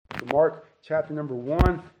Mark chapter number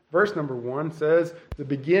 1, verse number 1 says, "The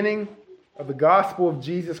beginning of the gospel of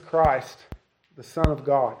Jesus Christ, the Son of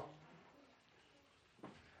God.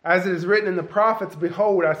 As it is written in the prophets,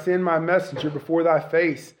 Behold, I send my messenger before thy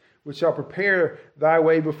face, which shall prepare thy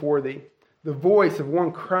way before thee. The voice of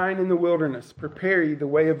one crying in the wilderness, Prepare ye the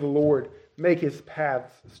way of the Lord, make his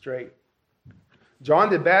paths straight. John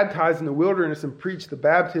did baptize in the wilderness and preached the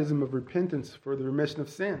baptism of repentance for the remission of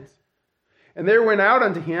sins. And there went out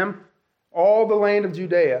unto him all the land of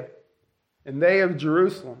Judea, and they of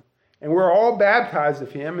Jerusalem, and were all baptized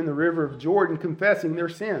of him in the river of Jordan, confessing their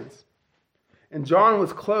sins. And John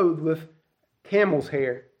was clothed with camel's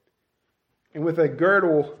hair, and with a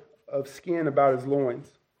girdle of skin about his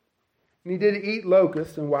loins. And he did eat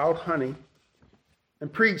locusts and wild honey,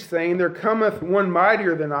 and preached, saying, There cometh one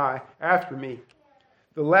mightier than I after me,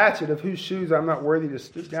 the latchet of whose shoes I am not worthy to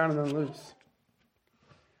stoop down and unloose.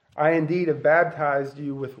 I indeed have baptized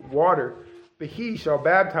you with water, but he shall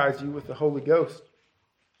baptize you with the Holy Ghost.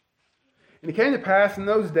 And it came to pass in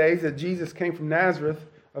those days that Jesus came from Nazareth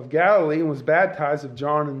of Galilee and was baptized of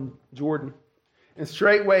John in Jordan. And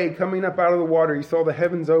straightway, coming up out of the water, he saw the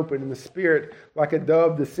heavens open and the Spirit like a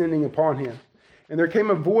dove descending upon him. And there came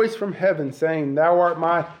a voice from heaven saying, Thou art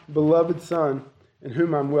my beloved Son, in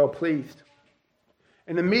whom I am well pleased.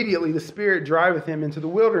 And immediately the Spirit driveth him into the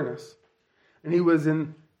wilderness. And he was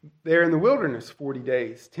there in the wilderness 40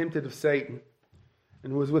 days, tempted of Satan,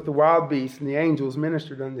 and was with the wild beasts, and the angels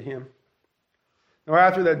ministered unto him. Now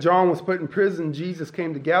after that John was put in prison, Jesus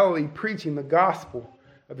came to Galilee, preaching the gospel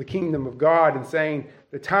of the kingdom of God, and saying,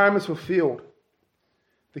 The time is fulfilled.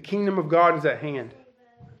 The kingdom of God is at hand.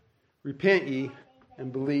 Repent ye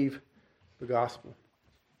and believe the gospel.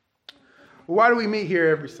 Well, why do we meet here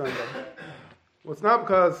every Sunday? Well, it's not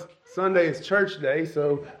because Sunday is church day,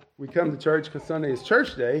 so we come to church because Sunday is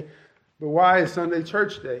church day. But why is Sunday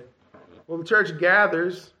church day? Well, the church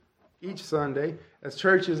gathers each Sunday, as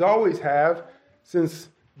churches always have, since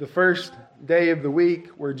the first day of the week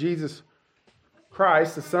where Jesus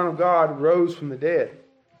Christ, the Son of God, rose from the dead.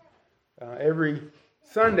 Every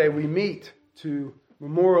Sunday we meet to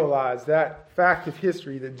memorialize that fact of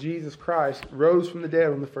history that Jesus Christ rose from the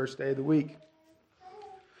dead on the first day of the week.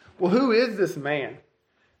 Well, who is this man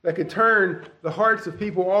that could turn the hearts of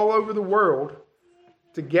people all over the world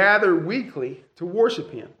to gather weekly to worship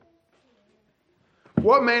him?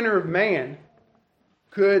 What manner of man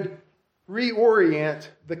could reorient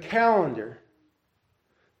the calendar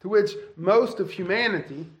to which most of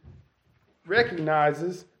humanity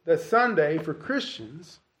recognizes that Sunday for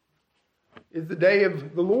Christians is the day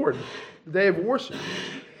of the Lord, the day of worship?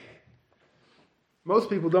 Most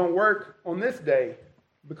people don't work on this day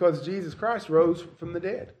because Jesus Christ rose from the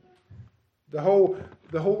dead. The whole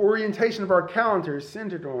orientation of our calendar is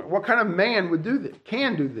centered on it. What kind of man would do this?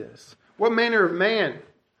 Can do this? What manner of man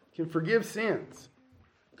can forgive sins,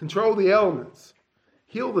 control the elements,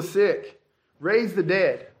 heal the sick, raise the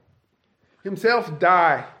dead, himself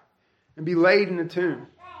die and be laid in a tomb,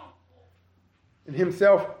 and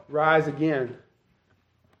himself rise again?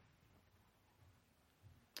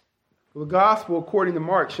 Well, the gospel, according to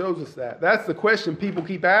Mark, shows us that. That's the question people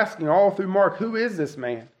keep asking all through Mark. Who is this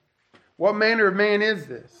man? What manner of man is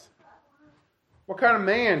this? What kind of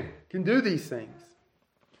man can do these things?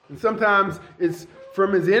 And sometimes it's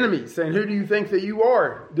from his enemies saying, Who do you think that you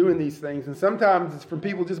are doing these things? And sometimes it's from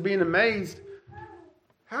people just being amazed.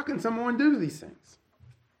 How can someone do these things?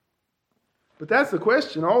 But that's the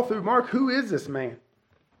question all through Mark. Who is this man?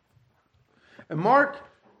 And Mark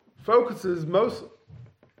focuses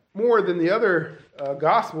more than the other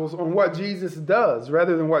Gospels on what Jesus does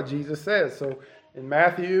rather than what Jesus says. So in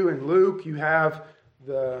Matthew and Luke, you have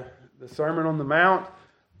the Sermon on the Mount.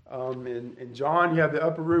 In John, you have the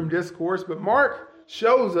upper room discourse. But Mark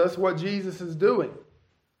shows us what Jesus is doing,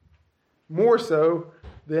 more so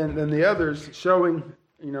than the others showing,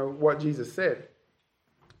 what Jesus said.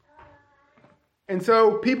 And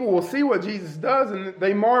so people will see what Jesus does and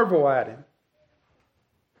they marvel at him.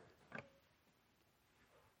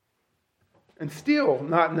 And still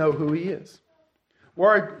not know who he is.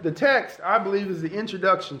 Well, the text, I believe, is the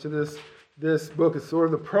introduction to this book. It's sort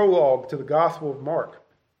of the prologue to the Gospel of Mark.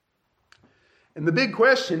 And the big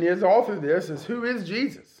question is, all through this, is who is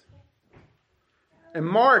Jesus? And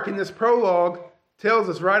Mark, in this prologue, tells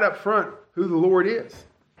us right up front who the Lord is.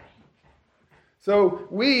 So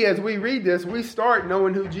as we read this, we start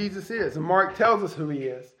knowing who Jesus is. And Mark tells us who he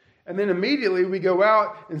is. And then immediately we go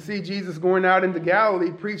out and see Jesus going out into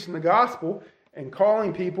Galilee preaching the gospel and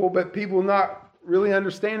calling people, but people not really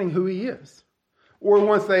understanding who he is. Or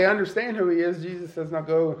once they understand who he is, Jesus says, now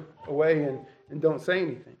go away and don't say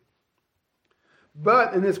anything.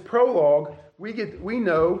 But in this prologue, we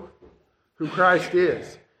know who Christ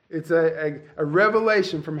is. It's a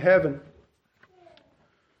revelation from heaven.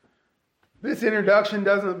 This introduction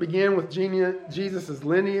doesn't begin with Jesus'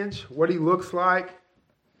 lineage, what he looks like,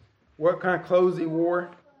 what kind of clothes he wore.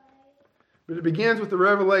 But it begins with the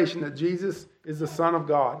revelation that Jesus is the Son of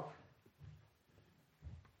God.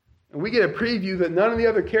 And we get a preview that none of the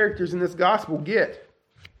other characters in this gospel get.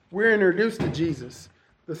 We're introduced to Jesus,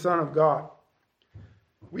 the Son of God.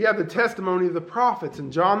 We have the testimony of the prophets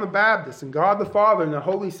and John the Baptist and God the Father and the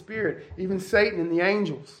Holy Spirit, even Satan and the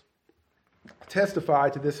angels testify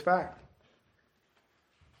to this fact.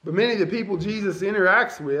 But many of the people Jesus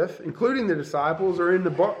interacts with, including the disciples, are in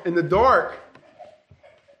the dark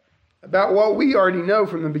about what we already know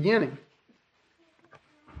from the beginning.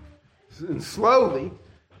 And slowly,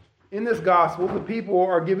 in this gospel, the people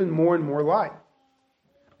are given more and more light.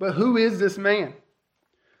 But who is this man?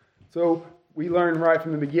 So we learn right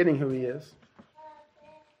from the beginning who he is.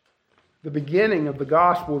 The beginning of the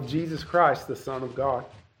gospel of Jesus Christ, the Son of God.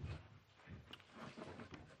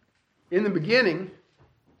 In the beginning,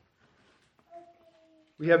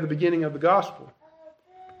 we have the beginning of the gospel.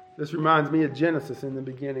 This reminds me of Genesis. In the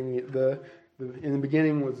beginning, in the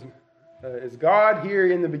beginning is God.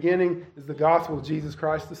 Here in the beginning is the gospel of Jesus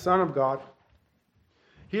Christ, the Son of God.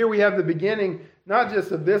 Here we have the beginning, not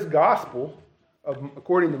just of this gospel,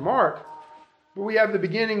 according to Mark, but we have the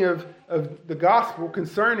beginning of the gospel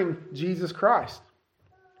concerning Jesus Christ.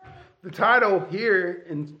 The title here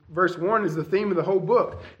in verse 1 is the theme of the whole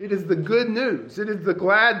book. It is the good news. It is the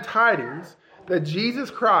glad tidings that Jesus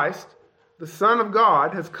Christ, the Son of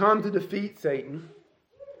God, has come to defeat Satan,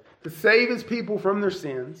 to save his people from their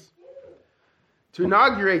sins, to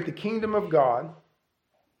inaugurate the kingdom of God.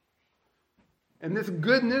 And this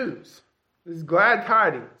good news, this glad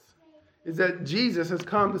tidings, is that Jesus has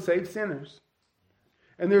come to save sinners.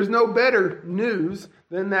 And there's no better news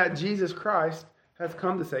than that Jesus Christ has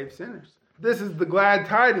come to save sinners. This is the glad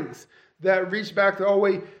tidings that reach back to all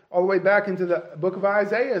the way back into the book of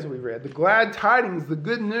Isaiah, as we read. The glad tidings, the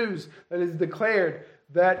good news that is declared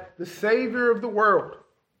that the Savior of the world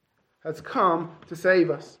has come to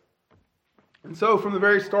save us. And so from the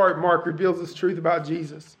very start, Mark reveals this truth about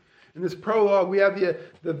Jesus. In this prologue, we have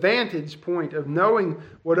the vantage point of knowing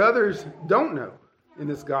what others don't know in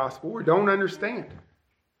this gospel or don't understand.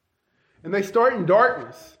 And they start in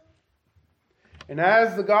darkness. And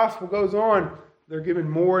as the gospel goes on, they're given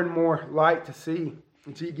more and more light to see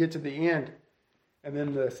until you get to the end. And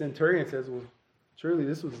then the centurion says, well, truly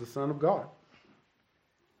this was the Son of God.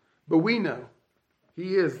 But we know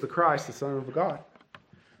he is the Christ, the Son of God.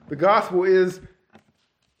 The gospel is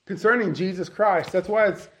concerning Jesus Christ. That's why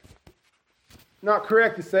it's not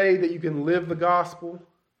correct to say that you can live the gospel,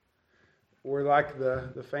 or like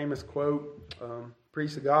the famous quote,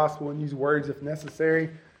 preach the gospel and use words if necessary.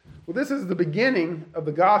 Well, this is the beginning of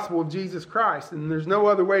the gospel of Jesus Christ, and there's no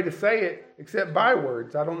other way to say it except by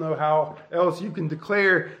words. I don't know how else you can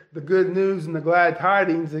declare the good news and the glad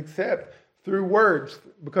tidings except through words,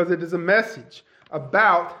 because it is a message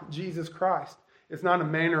about Jesus Christ. It's not a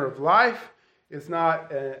manner of life. It's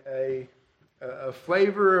not a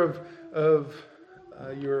flavor of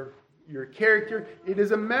your character. It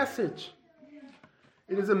is a message.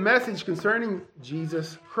 It is a message concerning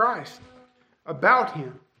Jesus Christ, about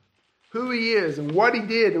him, who he is and what he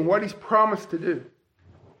did and what he's promised to do.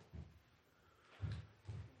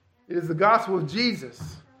 It is the gospel of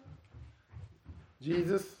Jesus.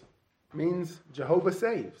 Jesus means Jehovah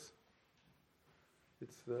saves.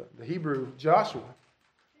 It's the Hebrew Joshua.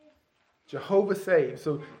 Jehovah saves.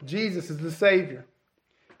 So Jesus is the Savior.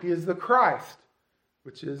 He is the Christ,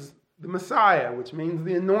 which is the Messiah, which means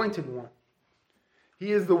the anointed one.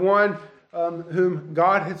 He is the one whom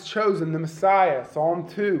God has chosen, the Messiah, Psalm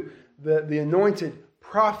 2, the anointed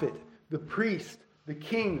prophet, the priest, the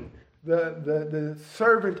king, the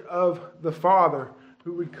servant of the Father,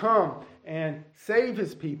 who would come and save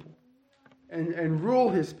his people and rule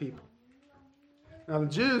his people. Now the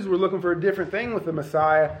Jews were looking for a different thing with the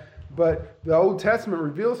Messiah, but the Old Testament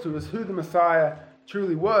reveals to us who the Messiah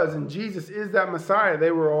truly was, and Jesus is that Messiah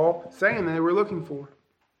they were all saying they were looking for.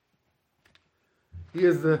 He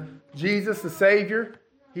is Jesus, the Savior.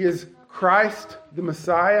 He is Christ, the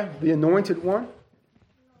Messiah, the anointed one.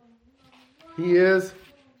 He is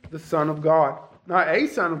the Son of God. Not a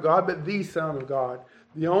Son of God, but the Son of God.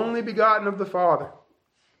 The only begotten of the Father.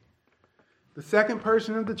 The second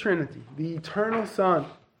person of the Trinity. The eternal Son.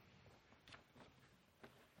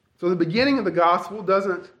 So the beginning of the gospel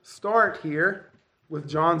doesn't start here with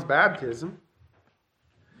John's baptism.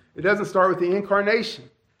 It doesn't start with the incarnation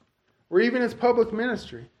or even his public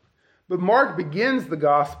ministry. But Mark begins the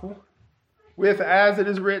gospel with, as it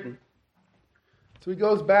is written. So he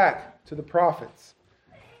goes back to the prophets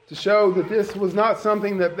to show that this was not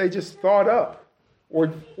something that they just thought up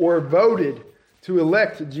or voted to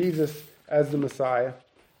elect Jesus as the Messiah.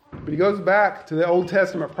 But he goes back to the Old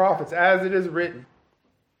Testament prophets, as it is written.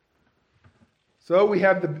 So we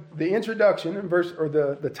have the introduction in verse, or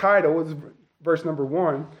the title is verse number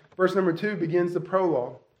 1. Verse number 2 begins the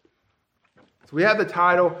prologue. So we have the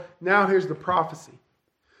title. Now here's the prophecy.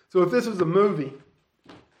 So if this was a movie,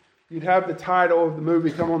 you'd have the title of the movie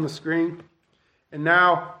come on the screen. And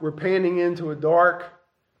now we're panning into a dark,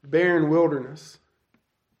 barren wilderness.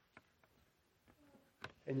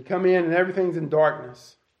 And you come in and everything's in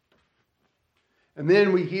darkness. And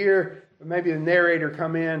then we hear maybe the narrator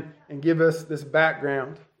come in and give us this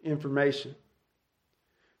background information.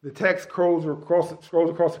 The text scrolls across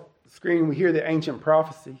the screen. We hear the ancient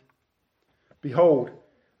prophecy. Behold,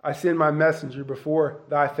 I send my messenger before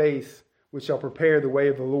thy face, which shall prepare the way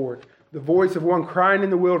of the Lord. The voice of one crying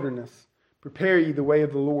in the wilderness, prepare ye the way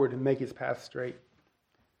of the Lord, and make his path straight.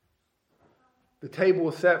 The table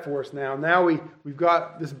is set for us now. Now we've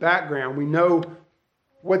got this background. We know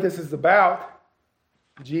what this is about.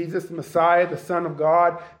 Jesus, the Messiah, the Son of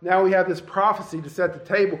God. Now we have this prophecy to set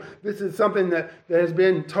the table. This is something that has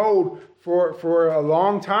been told for a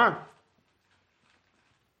long time.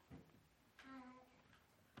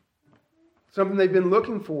 Something they've been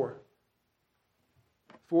looking for.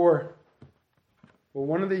 Well,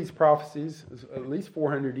 one of these prophecies is at least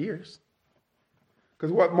 400 years.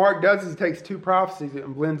 Because what Mark does is he takes two prophecies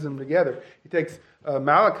and blends them together. He takes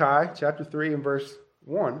Malachi chapter 3 and verse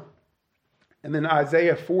 1, and then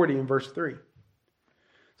Isaiah 40 and verse 3.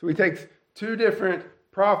 So he takes two different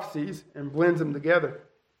prophecies and blends them together.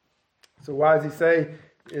 So why does he say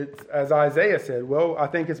it's as Isaiah said? Well, I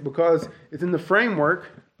think it's because it's in the framework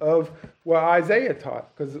of what Isaiah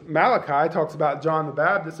taught. Because Malachi talks about John the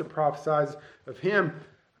Baptist. It prophesies of him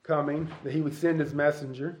coming, that he would send his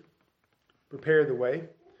messenger, prepare the way,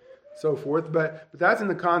 so forth. But that's in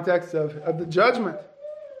the context of the judgment.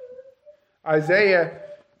 Isaiah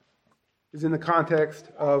is in the context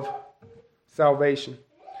of salvation.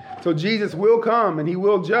 So Jesus will come and he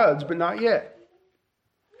will judge, but not yet.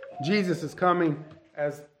 Jesus is coming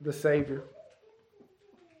as the Savior.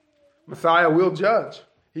 Messiah will judge.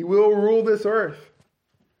 He will rule this earth.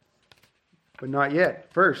 But not yet.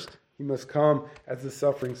 First, he must come as the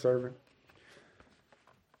suffering servant.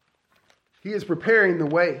 He is preparing the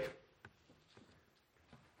way.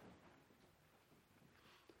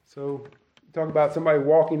 So, you talk about somebody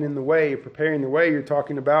walking in the way, preparing the way, you're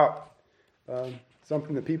talking about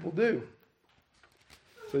something that people do.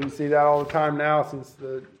 So you see that all the time now since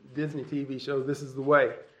the Disney TV show, This Is the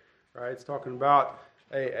Way. Right? It's talking about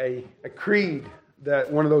a creed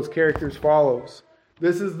that one of those characters follows.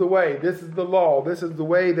 This is the way. This is the law. This is the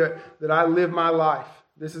way that I live my life.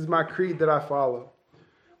 This is my creed that I follow.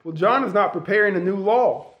 Well, John is not preparing a new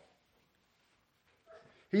law.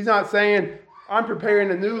 He's not saying, I'm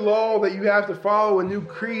preparing a new law that you have to follow, a new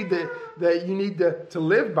creed that you need to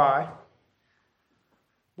live by.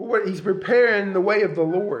 But what he's preparing the way of the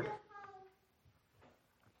Lord.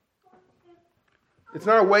 It's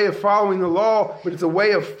not a way of following the law, but it's a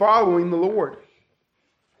way of following the Lord.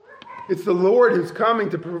 It's the Lord who's coming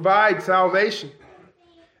to provide salvation.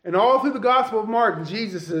 And all through the Gospel of Mark,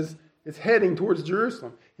 Jesus is heading towards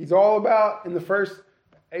Jerusalem. He's all about, in the first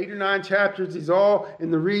 8 or 9 chapters, he's all in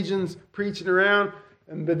the regions preaching around,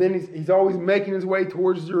 but then he's always making his way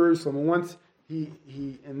towards Jerusalem. And once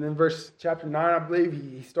and then chapter 9, I believe,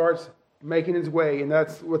 he starts making his way, and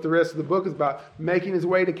that's what the rest of the book is about, making his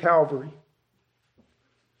way to Calvary.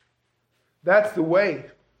 That's the way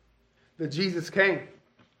that Jesus came.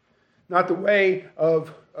 Not the way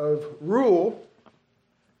of rule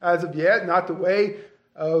as of yet, not the way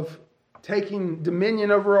of taking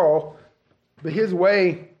dominion over all, but his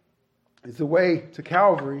way is the way to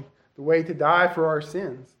Calvary, the way to die for our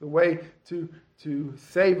sins, the way to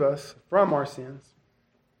save us from our sins.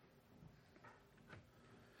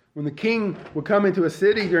 When the king would come into a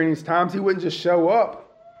city during these times, he wouldn't just show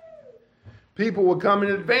up. People would come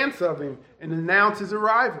in advance of him and announce his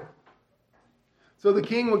arrival. So the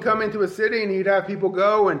king would come into a city and he'd have people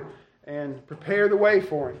go and prepare the way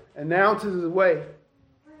for him, announce his way,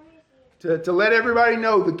 to let everybody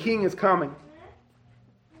know the king is coming.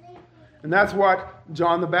 And that's what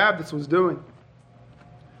John the Baptist was doing.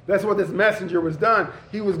 That's what this messenger was done.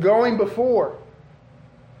 He was going before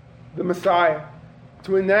the Messiah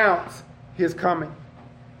to announce his coming.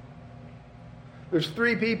 There's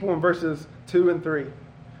 3 people in verses 2 and 3.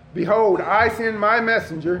 Behold, I send my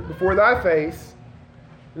messenger before thy face,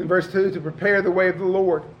 In verse 2, to prepare the way of the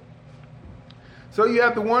Lord. So you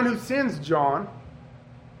have the one who sends John.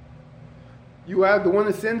 You have the one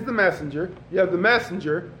that sends the messenger. You have the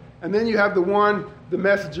messenger. And then you have the one the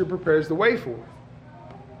messenger prepares the way for.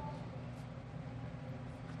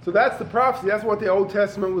 So that's the prophecy. That's what the Old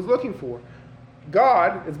Testament was looking for.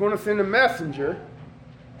 God is going to send a messenger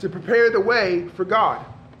to prepare the way for God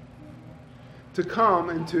to come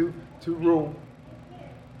and to rule.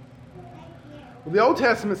 Well, the Old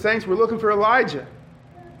Testament saints were looking for Elijah.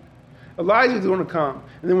 Elijah is going to come.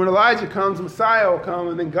 And then when Elijah comes, Messiah will come,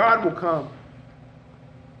 and then God will come.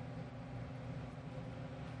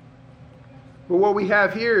 But what we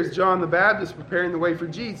have here is John the Baptist preparing the way for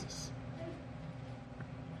Jesus.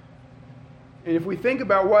 And if we think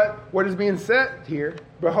about what is being said here,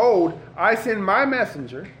 behold, I send my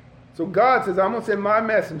messenger. So God says, I'm going to send my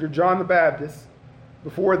messenger, John the Baptist,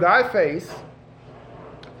 before thy face,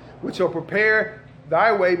 which shall prepare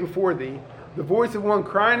thy way before thee. The voice of one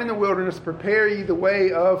crying in the wilderness, prepare ye the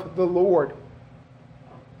way of the Lord.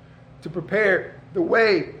 To prepare the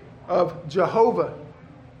way of Jehovah.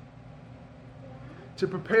 To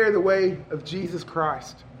prepare the way of Jesus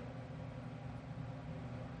Christ.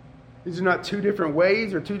 These are not two different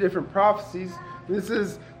ways or two different prophecies. This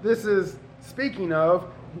is speaking of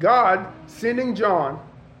God sending John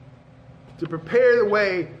to prepare the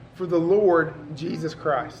way for the Lord Jesus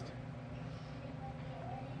Christ.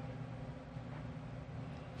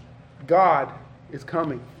 God is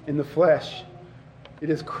coming in the flesh. It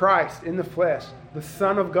is Christ in the flesh, the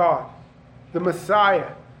Son of God, the Messiah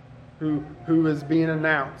who is being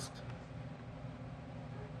announced.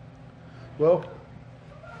 Well,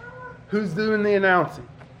 who's doing the announcing?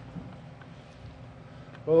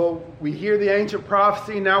 Well, we hear the ancient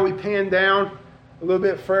prophecy. Now we pan down a little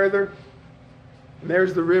bit further. And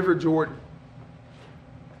there's the River Jordan.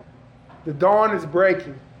 The dawn is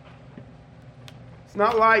breaking. It's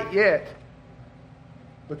not light yet,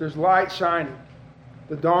 but there's light shining.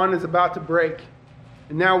 The dawn is about to break.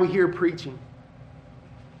 And now we hear preaching.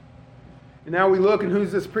 And now we look, and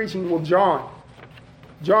who's this preaching? Well, John.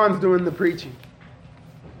 John's doing the preaching.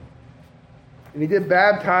 And he did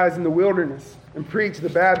baptize in the wilderness and preach the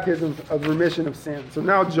baptism of remission of sin. So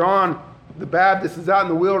now John the Baptist is out in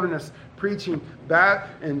the wilderness preaching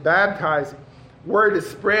and baptizing. Word is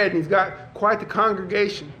spread, and he's got quite the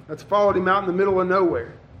congregation that's followed him out in the middle of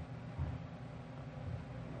nowhere.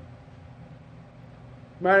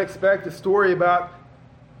 You might expect a story about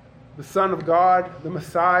the Son of God, the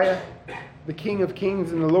Messiah, the King of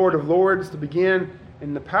Kings and the Lord of Lords to begin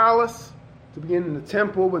in the palace, to begin in the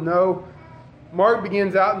temple, but no. Mark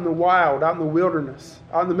begins out in the wild, out in the wilderness,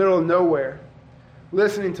 out in the middle of nowhere,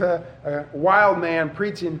 listening to a wild man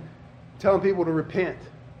preaching, telling people to repent,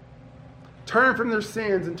 turn from their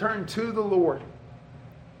sins and turn to the Lord.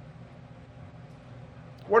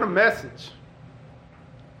 What a message.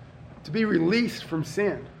 To be released from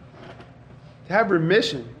sin, to have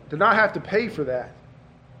remission, to not have to pay for that,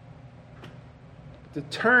 to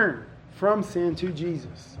turn from sin to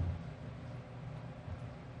Jesus.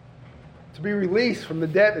 To be released from the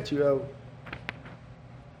debt that you owe.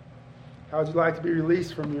 How would you like to be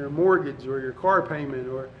released from your mortgage or your car payment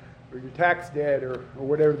or your tax debt or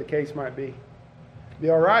whatever the case might be? It'd be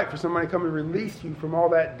all right for somebody to come and release you from all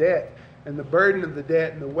that debt and the burden of the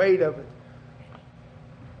debt and the weight of it.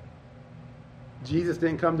 Jesus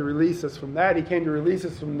didn't come to release us from that. He came to release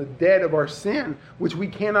us from the debt of our sin, which we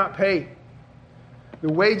cannot pay.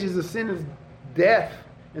 The wages of sin is death,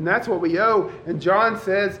 and that's what we owe. And John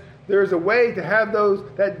says there's a way to have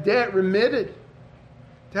that debt remitted,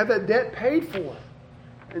 to have that debt paid for,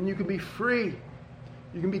 and you can be free.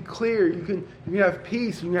 You can be clear. You can have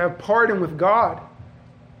peace. You can have pardon with God.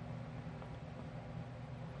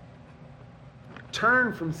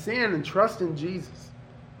 Turn from sin and trust in Jesus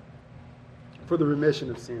for the remission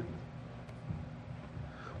of sin.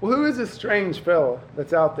 Well, who is this strange fellow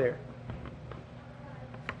that's out there?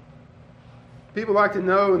 People like to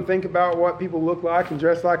know and think about what people look like and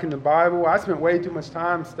dress like in the Bible. I spent way too much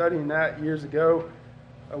time studying that years ago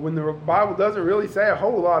when the Bible doesn't really say a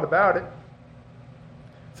whole lot about it.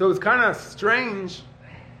 So it's kind of strange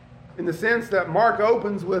in the sense that Mark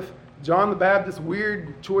opens with John the Baptist's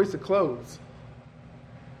weird choice of clothes.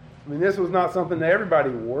 I mean, this was not something that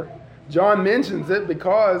everybody wore. John mentions it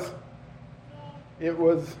because it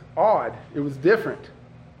was odd. It was different.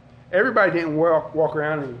 Everybody didn't walk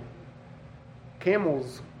around in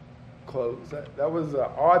camel's clothes. That was an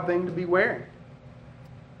odd thing to be wearing.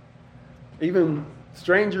 Even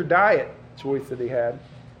stranger diet choice that he had.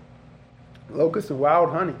 Locusts and wild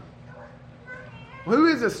honey. Who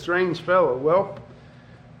is this strange fellow? Well,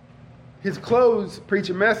 His clothes preach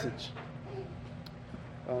a message.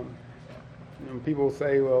 People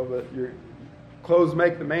say, well, that your clothes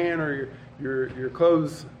make the man, or your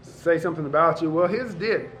clothes say something about you. Well, his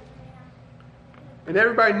did. And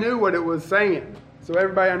everybody knew what it was saying. So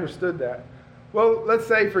everybody understood that. Well, let's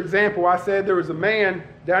say, for example, I said there was a man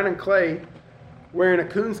down in Clay wearing a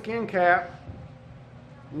coonskin cap,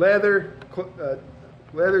 leather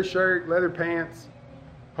shirt, leather pants,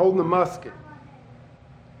 holding a musket.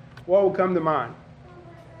 What would come to mind?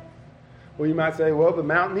 Well, you might say, well, the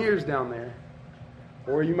Mountaineers down there.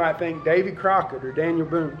 Or you might think Davy Crockett or Daniel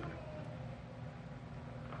Boone.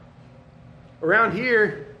 Around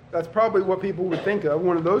here, that's probably what people would think of,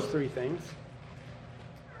 one of those three things.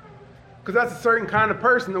 Because that's a certain kind of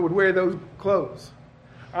person that would wear those clothes.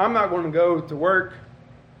 I'm not going to go to work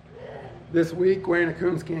this week wearing a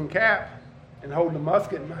coonskin cap and holding a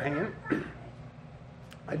musket in my hand.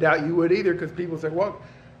 I doubt you would either, because people say, well,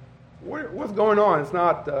 what's going on? It's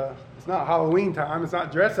not Halloween time. It's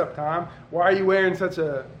not dress-up time. Why are you wearing such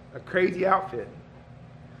a crazy outfit?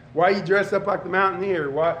 Why are you dressed up like the Mountaineer?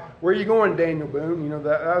 Where are you going, Daniel Boone?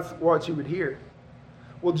 That's what you would hear.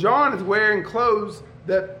 Well, John is wearing clothes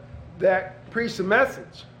that preach the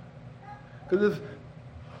message. Because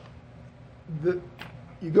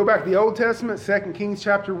you go back to the Old Testament, 2 Kings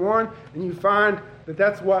chapter 1, and you find that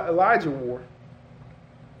that's what Elijah wore.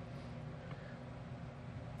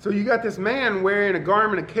 So you got this man wearing a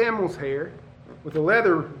garment of camel's hair with a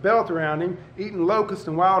leather belt around him, eating locusts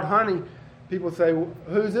and wild honey. People say, well,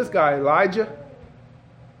 who's this guy, Elijah?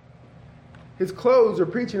 His clothes are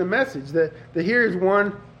preaching a message that here's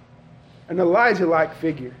an Elijah-like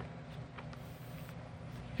figure.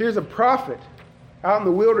 Here's a prophet out in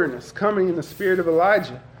the wilderness coming in the spirit of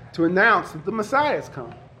Elijah to announce that the Messiah has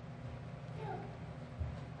come.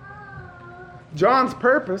 John's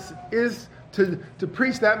purpose is to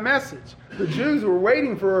preach that message. The Jews were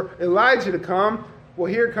waiting for Elijah to come.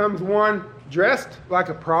 Well, here comes one dressed like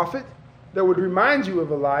a prophet that would remind you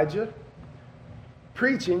of Elijah,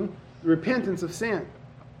 preaching the repentance of sin.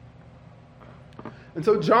 And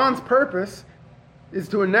so John's purpose is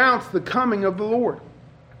to announce the coming of the Lord.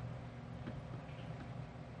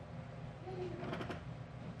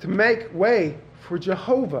 To make way for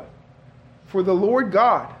Jehovah, for the Lord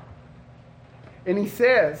God. And he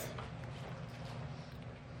says,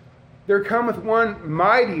 there cometh one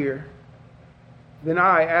mightier than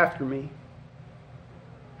I after me.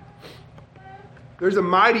 There's a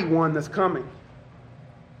mighty one that's coming.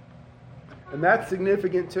 And that's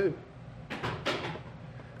significant too.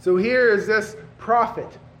 So here is this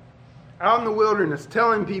prophet out in the wilderness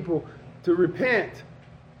telling people to repent,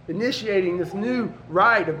 initiating this new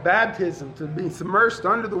rite of baptism, to be submersed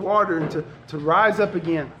under the water and to rise up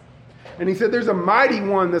again. And he said, there's a mighty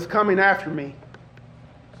one that's coming after me.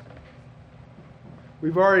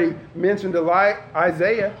 We've already mentioned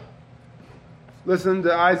Isaiah. Listen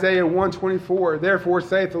to Isaiah 1:24. Therefore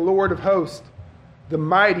saith the Lord of hosts, the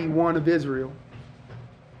mighty one of Israel.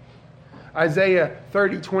 Isaiah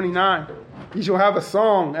 30:29. Ye shall have a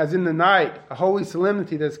song as in the night, a holy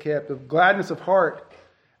solemnity that's kept, of gladness of heart,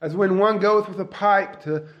 as when one goeth with a pipe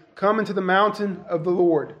to come into the mountain of the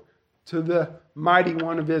Lord, to the mighty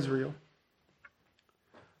one of Israel.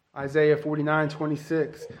 Isaiah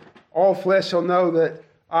 49:26. All flesh shall know that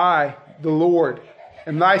I, the Lord,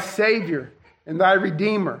 am thy Savior and thy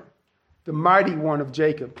Redeemer, the mighty one of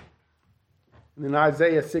Jacob. And then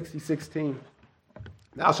Isaiah 60:16.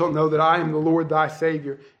 Thou shalt know that I am the Lord thy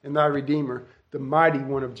Savior and thy Redeemer, the mighty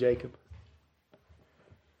one of Jacob.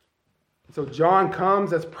 So John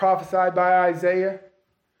comes as prophesied by Isaiah,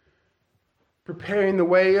 preparing the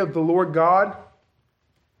way of the Lord God,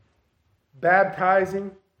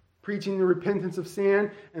 baptizing, preaching the repentance of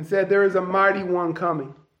sin, and said, there is a mighty one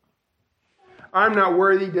coming. I'm not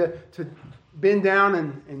worthy to bend down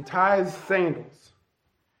and tie his sandals.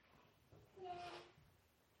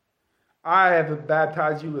 I have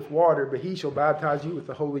baptized you with water, but he shall baptize you with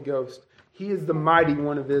the Holy Ghost. He is the mighty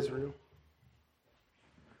one of Israel.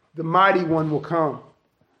 The mighty one will come.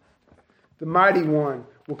 The mighty one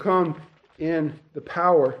will come in the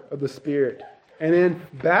power of the Spirit and then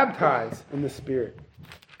baptize in the Spirit.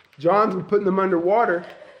 John's been putting them underwater.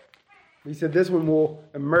 He said this one will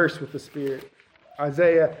immerse with the Spirit.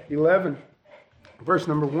 Isaiah 11, verse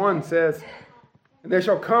number 1 says, and there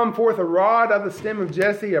shall come forth a rod out of the stem of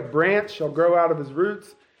Jesse, a branch shall grow out of his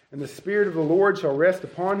roots, and the Spirit of the Lord shall rest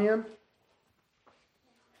upon him.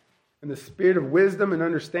 And the Spirit of wisdom and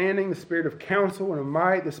understanding, the Spirit of counsel and of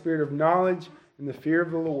might, the Spirit of knowledge and the fear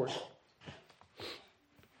of the Lord.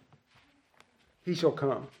 He shall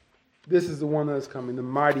come. This is the one that is coming, the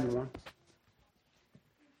mighty one.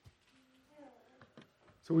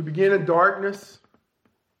 So we begin in darkness.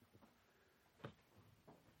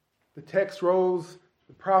 The text rolls,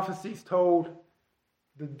 the prophecy's told,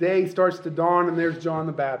 the day starts to dawn, and there's John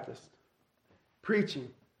the Baptist preaching,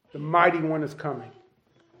 the mighty one is coming.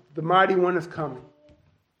 The mighty one is coming.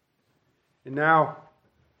 And now,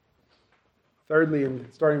 thirdly, and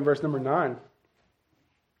starting in verse number 9,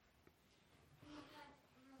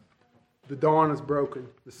 the dawn is broken,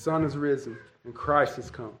 the sun is risen, and Christ has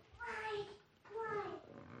come.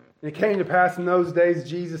 And it came to pass in those days,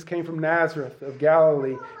 Jesus came from Nazareth of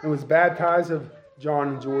Galilee and was baptized of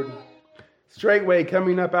John in Jordan. Straightway,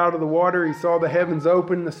 coming up out of the water, he saw the heavens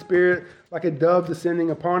open, the Spirit like a dove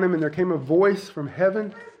descending upon him, and there came a voice from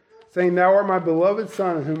heaven, saying, Thou art my beloved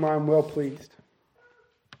Son, in whom I am well pleased.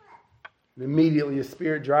 And immediately a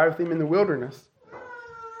spirit driveth him in the wilderness.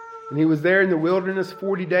 And he was there in the wilderness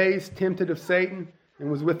 40 days, tempted of Satan,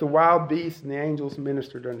 and was with the wild beasts, and the angels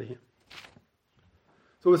ministered unto him.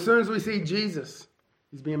 So as soon as we see Jesus,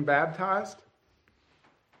 he's being baptized.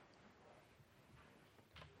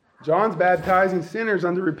 John's baptizing sinners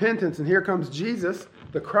unto repentance, and here comes Jesus,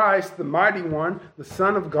 the Christ, the mighty one, the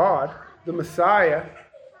Son of God, the Messiah,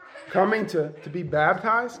 coming to be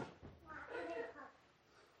baptized.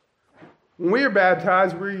 When we are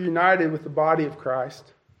baptized, we're united with the body of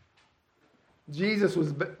Christ. Jesus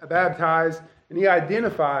was baptized, and he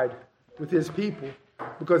identified with his people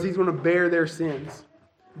because he's going to bear their sins.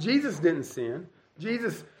 Jesus didn't sin.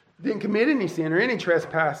 Jesus didn't commit any sin or any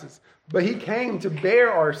trespasses, but he came to bear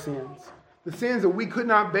our sins, the sins that we could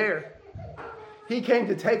not bear. He came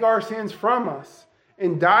to take our sins from us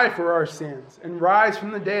and die for our sins and rise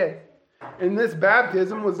from the dead. And this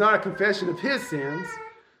baptism was not a confession of his sins,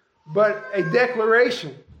 but a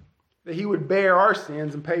declaration that he would bear our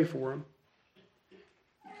sins and pay for them.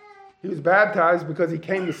 He was baptized because he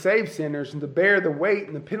came to save sinners and to bear the weight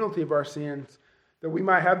and the penalty of our sins, that we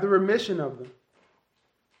might have the remission of them.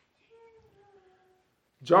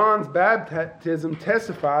 John's baptism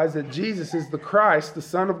testifies that Jesus is the Christ, the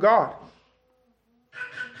Son of God.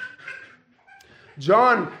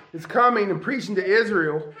 John is coming and preaching to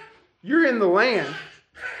Israel. You're in the land,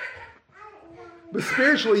 but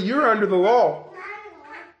spiritually you're under the law.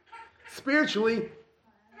 Spiritually,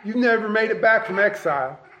 you've never made it back from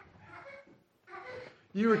exile.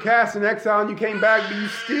 You were cast in exile and you came back, but you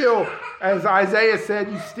still, as Isaiah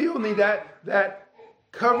said, you still need that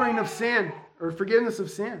covering of sin or forgiveness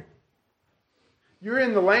of sin. You're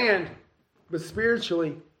in the land, but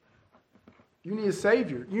spiritually, you need a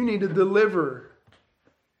Savior. You need a deliverer.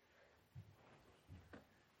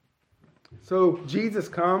 So Jesus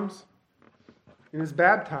comes and is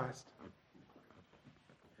baptized.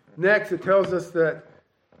 Next, it tells us that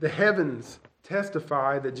the heavens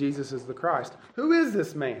testify that Jesus is the Christ. Who is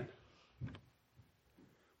this man?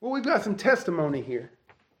 Well, we've got some testimony here.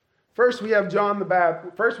 First, we have John the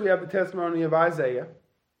Baptist. First, we have the testimony of Isaiah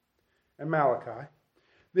and Malachi.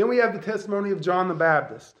 Then we have the testimony of John the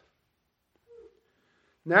Baptist.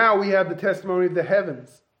 Now we have the testimony of the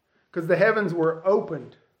heavens, because the heavens were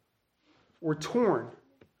opened, were torn.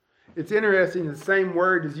 It's interesting, the same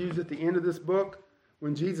word is used at the end of this book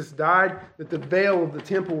when Jesus died, that the veil of the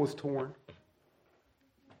temple was torn.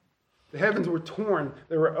 The heavens were torn.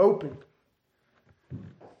 They were opened.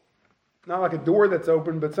 Not like a door that's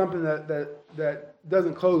open, but something that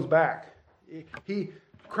doesn't close back.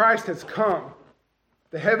 Christ has come.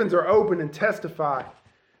 The heavens are open and testify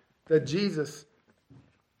that Jesus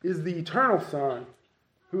is the eternal Son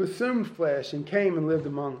who assumed flesh and came and lived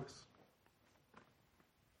among us.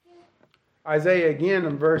 Isaiah again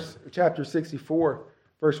in chapter 64,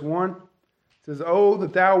 verse 1 says, Oh,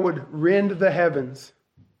 that thou would rend the heavens,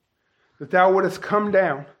 that thou wouldest come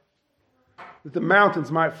down, that the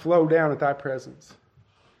mountains might flow down at thy presence.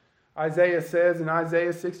 Isaiah says in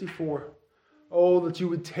Isaiah 64, Oh, that you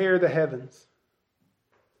would tear the heavens,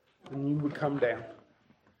 and you would come down.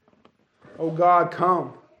 Oh God,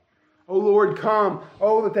 come. Oh Lord, come.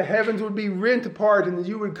 Oh, that the heavens would be rent apart, and that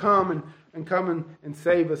you would come and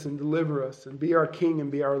save us and deliver us and be our King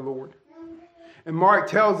and be our Lord. And Mark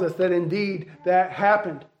tells us that indeed that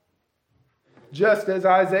happened. Just as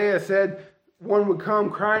Isaiah said, one would come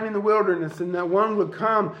crying in the wilderness, and that one would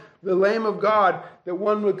come the Lamb of God, that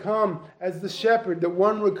one would come as the shepherd, that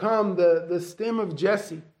one would come the stem of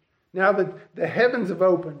Jesse. Now that the heavens have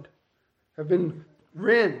opened, have been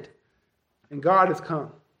rent, and God has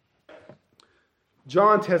come.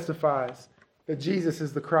 John testifies that Jesus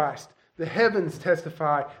is the Christ. The heavens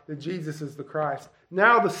testify that Jesus is the Christ.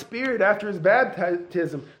 Now the Spirit, after his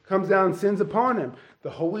baptism, comes down and sends upon him.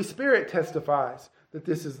 The Holy Spirit testifies that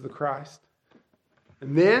this is the Christ.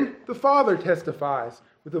 And then the Father testifies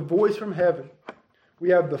with a voice from heaven. We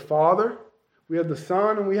have the Father, we have the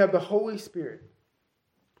Son, and we have the Holy Spirit.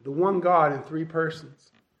 The one God in three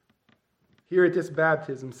persons. Here at this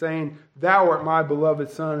baptism, saying, Thou art my beloved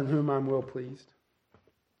Son, in whom I'm well pleased.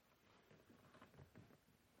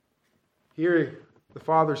 Here the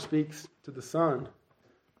Father speaks to the Son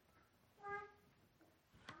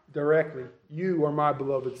directly. You are my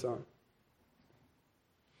beloved Son.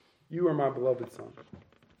 You are my beloved Son.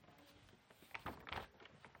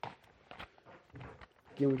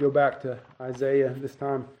 Again, we go back to Isaiah, this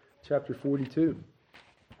time chapter 42.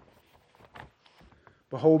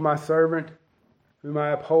 Behold my servant, whom I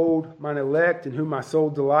uphold, mine elect, in whom my soul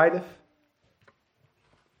delighteth.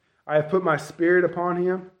 I have put my spirit upon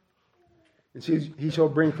him, and he shall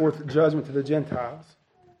bring forth judgment to the Gentiles.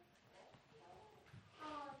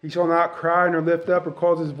 He shall not cry nor lift up or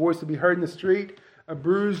cause his voice to be heard in the street. A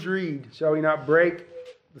bruised reed shall he not break,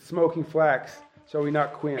 the smoking flax shall he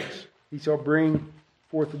not quench. He shall bring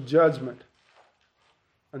forth judgment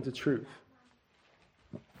unto truth.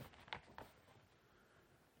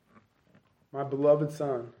 My beloved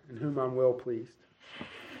Son, in whom I'm well pleased,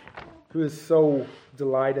 who his soul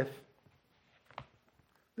delighteth.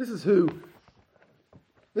 This is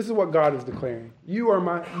what God is declaring. You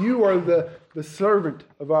are the servant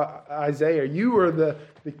of Isaiah. You are the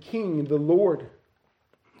king, the Lord.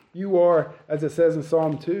 You are, as it says in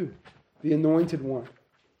Psalm 2, the anointed one.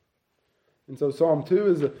 And so Psalm 2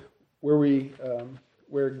 is where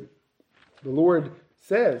the Lord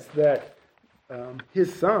says that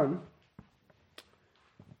his Son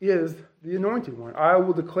is the anointed one. I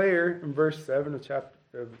will declare, in verse 7 of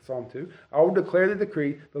Psalm 2, I will declare the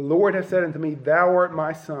decree, the Lord has said unto me, Thou art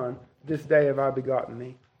my Son, this day have I begotten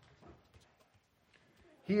thee.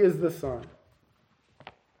 He is the Son,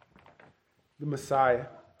 the Messiah,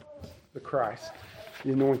 the Christ,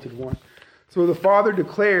 the anointed one. So the Father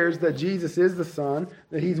declares that Jesus is the Son,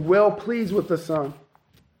 that he's well pleased with the Son.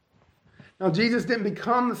 Now Jesus didn't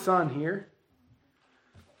become the Son here,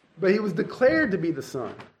 but he was declared to be the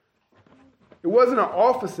Son. It wasn't an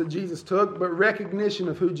office that Jesus took, but recognition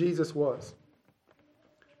of who Jesus was.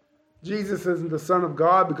 Jesus isn't the Son of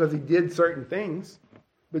God because he did certain things,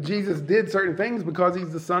 but Jesus did certain things because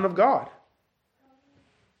he's the Son of God.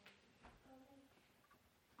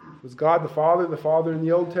 Was God the Father in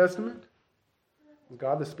the Old Testament? Was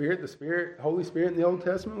God the Spirit, Holy Spirit in the Old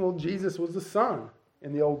Testament? Well, Jesus was the Son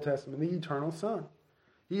in the Old Testament, the eternal Son.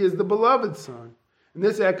 He is the beloved Son. And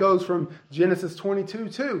this echoes from Genesis 22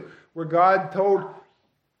 too, where God told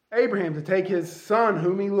Abraham to take his son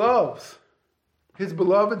whom he loves, his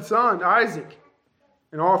beloved son, Isaac,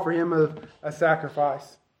 and offer him a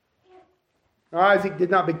sacrifice. Now, Isaac did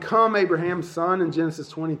not become Abraham's son in Genesis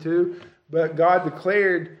 22, but God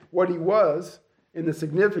declared what he was in the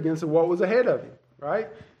significance of what was ahead of him, right?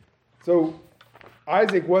 So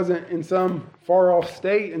Isaac wasn't in some far-off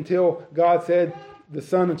state until God said, the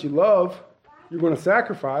son that you love, you're going to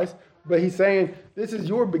sacrifice. But he's saying, this is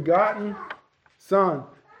your begotten son,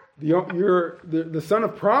 the son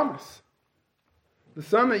of promise, the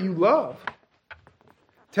son that you love.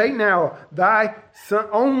 Take now thy son,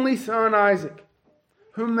 only son Isaac,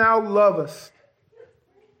 whom thou lovest,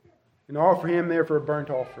 and offer him there for a burnt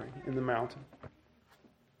offering in the mountain.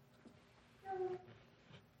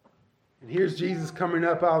 And here's Jesus coming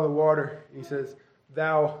up out of the water. And he says,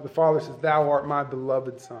 the Father says, Thou art my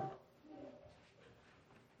beloved Son.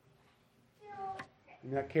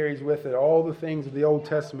 And that carries with it all the things of the Old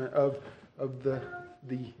Testament of the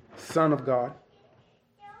Son of God.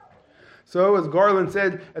 So, as Garland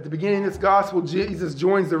said at the beginning of this gospel, Jesus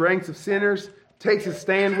joins the ranks of sinners, takes his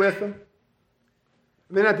stand with them.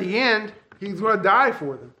 And then at the end, he's going to die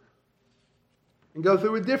for them and go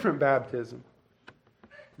through a different baptism.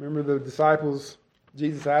 Remember the disciples,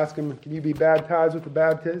 Jesus asked them, can you be baptized with the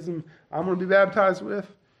baptism I'm going to be baptized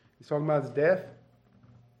with? He's talking about his death.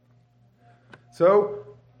 So,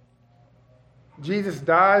 Jesus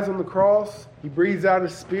dies on the cross. He breathes out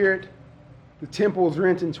his spirit. The temple is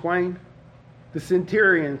rent in twain. The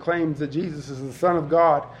centurion claims that Jesus is the Son of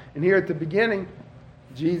God. And here at the beginning,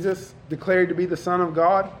 Jesus declared to be the Son of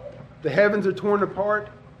God. The heavens are torn apart.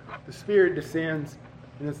 The Spirit descends.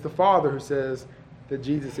 And it's the Father who says that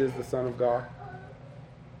Jesus is the Son of God.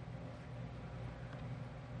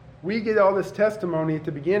 We get all this testimony at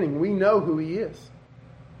the beginning. We know who he is.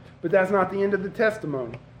 But that's not the end of the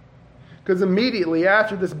testimony. Because immediately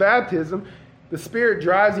after this baptism, the Spirit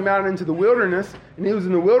drives him out into the wilderness, and he was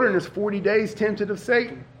in the wilderness 40 days tempted of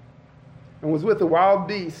Satan, and was with the wild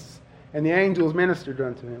beasts, and the angels ministered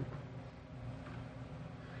unto him.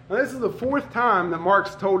 Now this is the fourth time that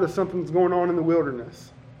Mark's told us something's going on in the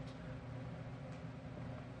wilderness.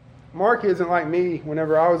 Mark isn't like me.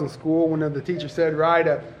 Whenever I was in school, whenever the teacher said write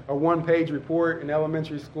a one-page report in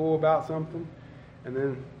elementary school about something, and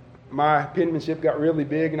then my penmanship got really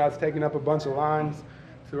big and I was taking up a bunch of lines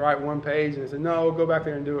to write one page, and they said, no, go back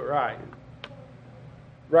there and do it right.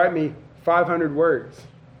 Write me 500 words.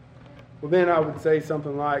 Well, then I would say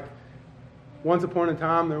something like, once upon a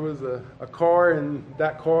time there was a car, and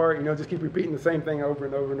that car, just keep repeating the same thing over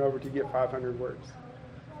and over and over to get 500 words.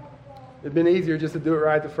 It'd been easier just to do it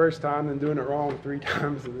right the first time than doing it wrong 3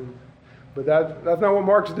 times. But that's not what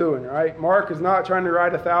Mark's doing, right? Mark is not trying to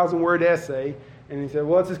write a 1,000-word essay, and he said,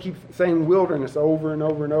 well, let's just keep saying wilderness over and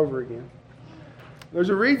over and over again. There's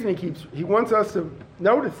a reason he wants us to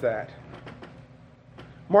notice that.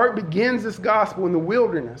 Mark begins this gospel in the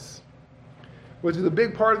wilderness, which is a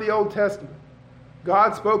big part of the Old Testament.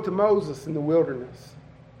 God spoke to Moses in the wilderness.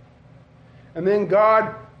 And then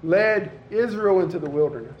God led Israel into the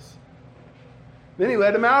wilderness. Then he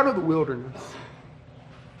led them out of the wilderness.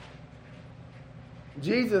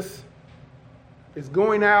 Jesus is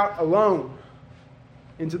going out alone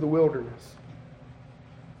into the wilderness.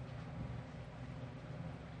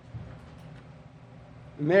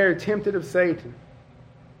 And they're tempted of Satan.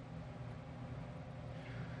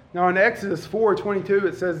 Now in Exodus 4:22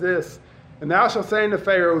 it says this, and thou shalt say unto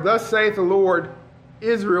Pharaoh, thus saith the Lord,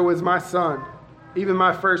 Israel is my son, even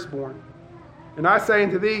my firstborn. And I say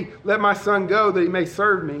unto thee, let my son go, that he may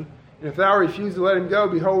serve me. And if thou refuse to let him go,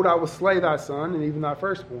 behold, I will slay thy son, and even thy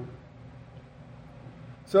firstborn.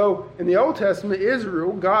 So in the Old Testament,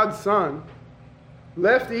 Israel, God's son,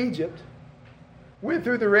 left Egypt, went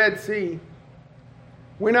through the Red Sea,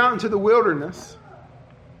 went out into the wilderness,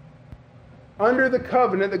 under the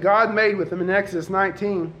covenant that God made with them in Exodus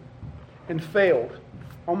 19, and failed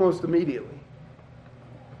almost immediately.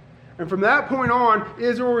 And from that point on,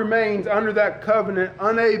 Israel remains under that covenant,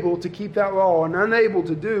 unable to keep that law and unable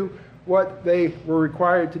to do what they were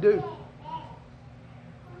required to do.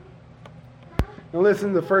 Now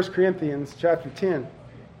listen to 1 Corinthians chapter 10.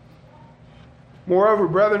 Moreover,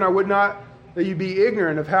 brethren, I would not that you be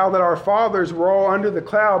ignorant of how that our fathers were all under the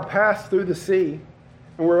cloud passed through the sea,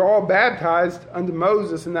 and were all baptized unto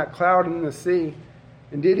Moses in that cloud and in the sea,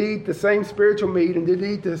 and did eat the same spiritual meat, and did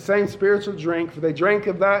eat the same spiritual drink, for they drank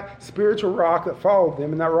of that spiritual rock that followed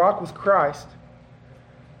them, and that rock was Christ.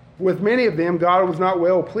 With many of them God was not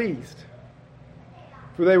well pleased,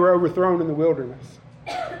 for they were overthrown in the wilderness.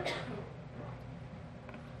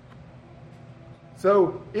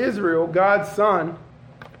 So Israel, God's son,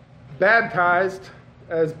 baptized,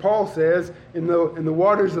 as Paul says, in the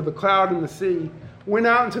waters of the cloud and the sea, went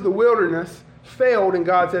out into the wilderness, failed, and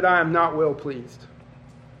God said, I am not well pleased.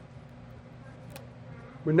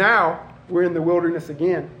 But now we're in the wilderness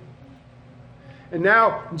again. And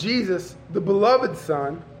now Jesus, the beloved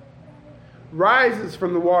Son, rises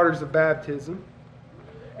from the waters of baptism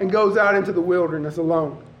and goes out into the wilderness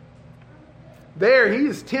alone. There he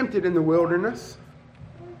is tempted in the wilderness,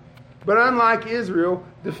 but unlike Israel,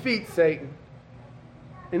 defeats Satan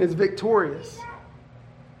and is victorious.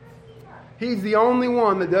 He's the only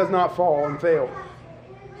one that does not fall and fail.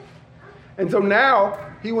 And so now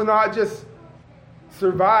he will not just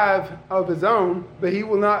survive of his own, but he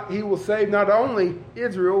will save not only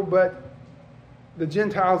Israel, but the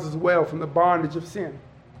Gentiles as well from the bondage of sin.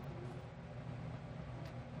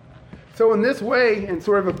 So in this way, in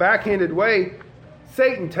sort of a backhanded way,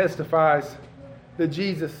 Satan testifies that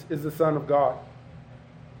Jesus is the Son of God.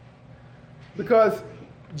 Because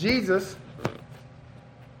Jesus,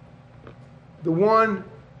 the one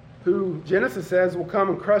who Genesis says will come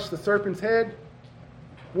and crush the serpent's head,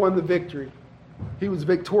 won the victory. He was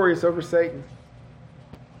victorious over Satan.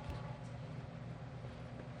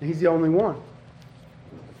 And he's the only one.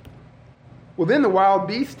 Well, then the wild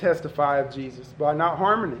beasts testify of Jesus by not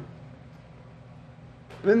harming him.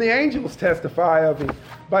 Then the angels testify of him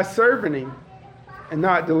by serving him and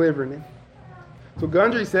not delivering him. So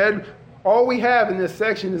Gundry said, all we have in this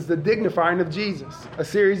section is the dignifying of Jesus, a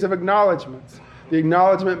series of acknowledgments. The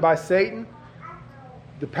acknowledgement by Satan,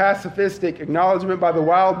 the pacifistic acknowledgement by the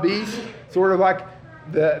wild beast, sort of like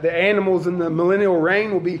the animals in the millennial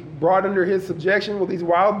reign will be brought under his subjection. Well, these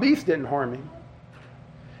wild beasts didn't harm him.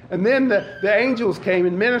 And then the angels came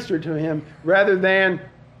and ministered to him rather than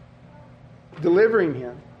delivering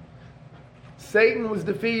him. Satan was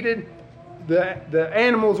defeated. The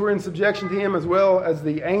animals were in subjection to him as well as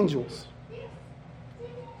the angels.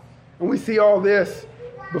 And we see all this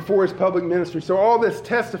before his public ministry. So all this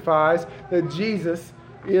testifies that Jesus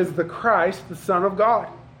is the Christ, the Son of God.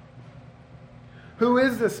 Who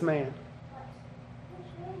is this man?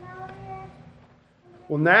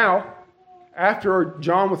 Well, now, after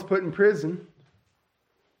John was put in prison,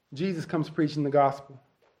 Jesus comes preaching the gospel.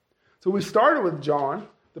 So we started with John,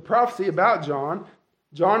 the prophecy about John.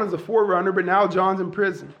 John is a forerunner, but now John's in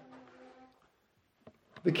prison.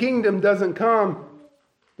 The kingdom doesn't come.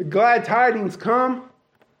 The glad tidings come.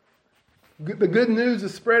 The good news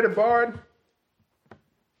is spread abroad.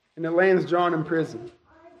 And it lands John in prison.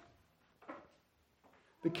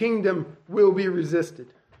 The kingdom will be resisted.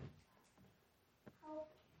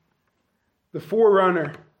 The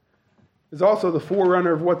forerunner is also the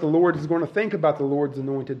forerunner of what the Lord is going to think about the Lord's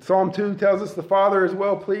anointed. Psalm 2 tells us the Father is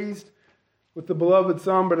well pleased with the beloved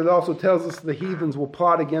Son, but it also tells us the heathens will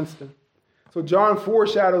plot against him. So John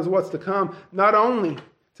foreshadows what's to come, not only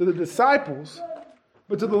to the disciples,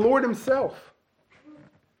 but to the Lord himself.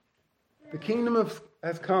 The kingdom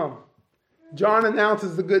has come. John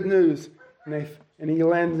announces the good news, and he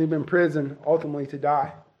lands him in prison, ultimately to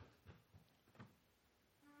die.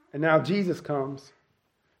 And now Jesus comes,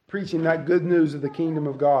 preaching that good news of the kingdom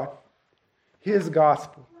of God. His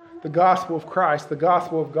gospel, the gospel of Christ, the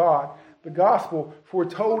gospel of God, the gospel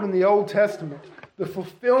foretold in the Old Testament, the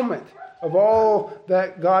fulfillment of all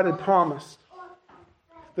that God had promised.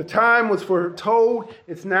 The time was foretold,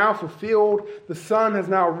 it's now fulfilled. The sun has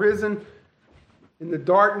now risen in the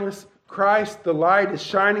darkness. Christ, the light, is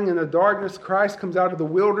shining in the darkness. Christ comes out of the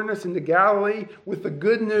wilderness into Galilee with the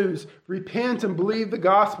good news. Repent and believe the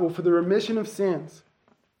gospel for the remission of sins.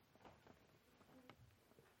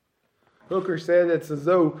 Hooker said it's as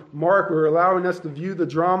though Mark were allowing us to view the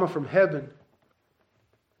drama from heaven,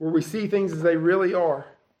 where we see things as they really are,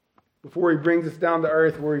 before he brings us down to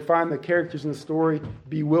earth, where we find the characters in the story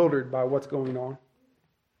bewildered by what's going on.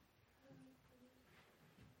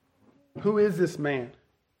 Who is this man?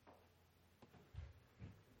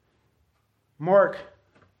 Mark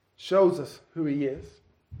shows us who he is.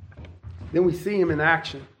 Then we see him in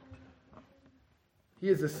action. He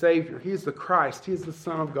is the Savior. He is the Christ. He is the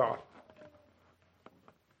Son of God.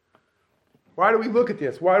 Why do we look at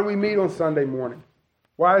this? Why do we meet on Sunday morning?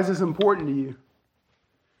 Why is this important to you?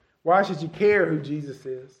 Why should you care who Jesus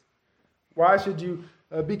is? Why should you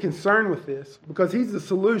be concerned with this? Because he's the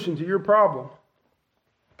solution to your problem.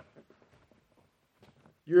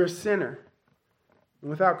 You're a sinner.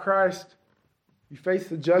 And without Christ, you face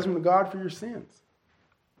the judgment of God for your sins.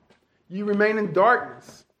 You remain in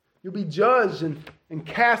darkness. You'll be judged and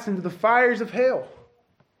cast into the fires of hell.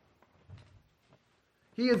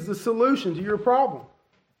 He is the solution to your problem.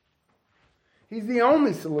 He's the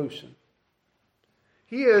only solution.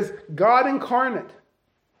 He is God incarnate,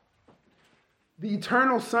 the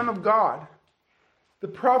eternal Son of God, the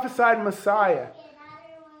prophesied Messiah,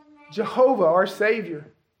 Jehovah, our Savior,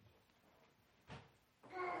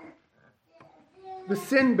 the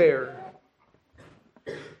sin bearer,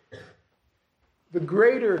 the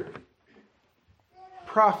greater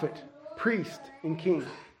prophet, priest, and king.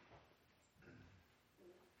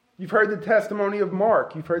 You've heard the testimony of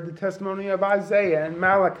Mark. You've heard the testimony of Isaiah and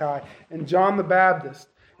Malachi and John the Baptist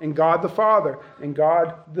and God the Father and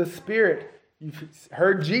God the Spirit. You've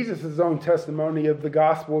heard Jesus' own testimony of the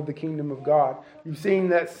gospel of the kingdom of God. You've seen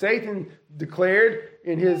that Satan declared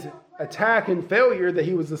in his attack and failure that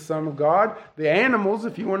he was the Son of God. The animals,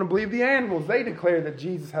 if you want to believe the animals, they declared that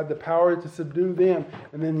Jesus had the power to subdue them.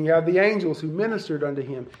 And then you have the angels who ministered unto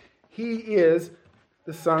him. He is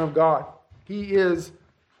the Son of God. He is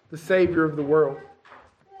the Savior of the world.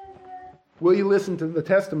 Will you listen to the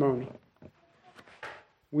testimony?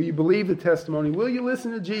 Will you believe the testimony? Will you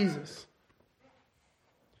listen to Jesus?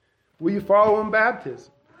 Will you follow in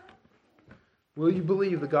baptism? Will you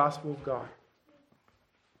believe the gospel of God?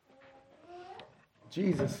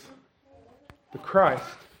 Jesus, the Christ,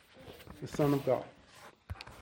 the Son of God.